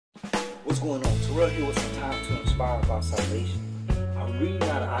What's going on? Terrell here with some time to inspire about salvation. I'm reading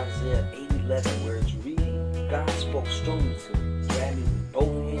out of Isaiah 8:11, where it's reading, God spoke strongly to me, grabbed me with both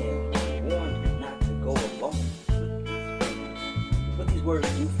hands, and warned me not to go alone with these people. What these words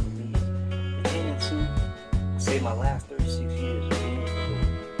do for me is pertaining to, say, my last 36 years of being with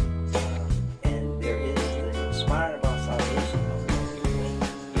the Lord. And there is the inspired about salvation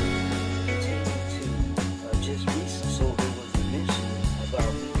pertaining to just recent. So there was a mention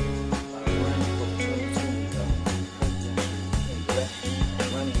about me running for the 2020 presidential election,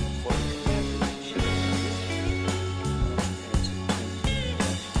 running for the commander-in-chief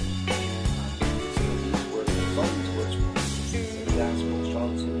so these were the phones words. God spoke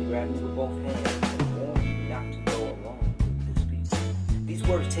strong to me, grabbed me with both hands, and warned me not to go alone with this people. These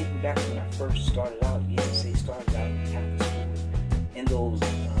words take me back to when I first started out. Started out in Catholic school. In those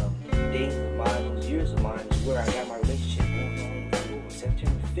days of mine, those years of mine, is where I got my relationship going on with the Lord.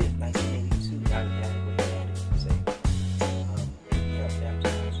 September 5th, 1982, got baptized.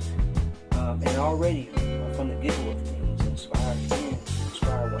 And already from the get-go of things, inspired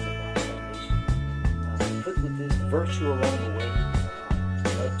one of my salvation. Put with this virtue along the way,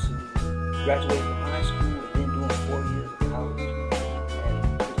 up to graduating from high school and then doing 4 years of college,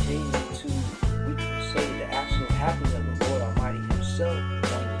 and pertaining to, we can say, the actual happening of the Lord Almighty Himself on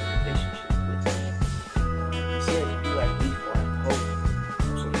the relationship with Him. He says, "Be like me, for I am holy."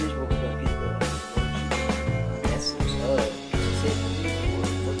 So here's where we're going to get the essence of, he said, these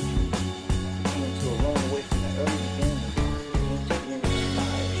were virtue. Came to a long way from the early beginnings, came to being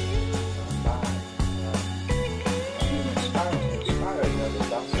inspired by being inspired to inspire others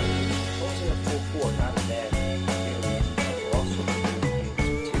about something. Hosea 4:4, not a bad area, but also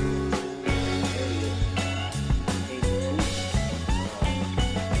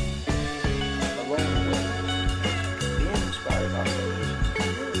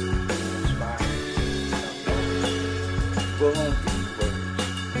go on these words,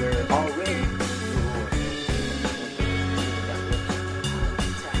 where already the Lord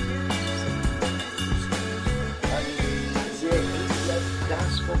Isaiah 8:11, God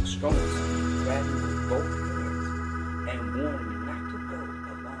spoke strongly to me, grabbed me with both hands, and warned me not to go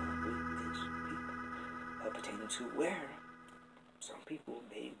along with these people. Pertaining to where some people,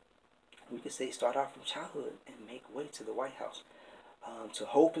 we could say, start out from childhood and make way to the White House. To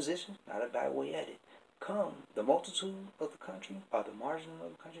hold position, not a bad way at it. Come the multitude of the country, or the margin of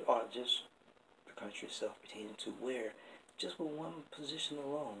the country, or just the country itself, pertaining to where just with one position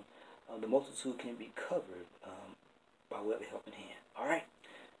alone, the multitude can be covered by way of a helping hand. All right.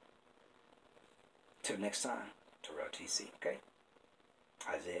 Till next time, Terrell TC. Okay.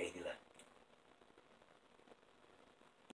 Isaiah 8:11.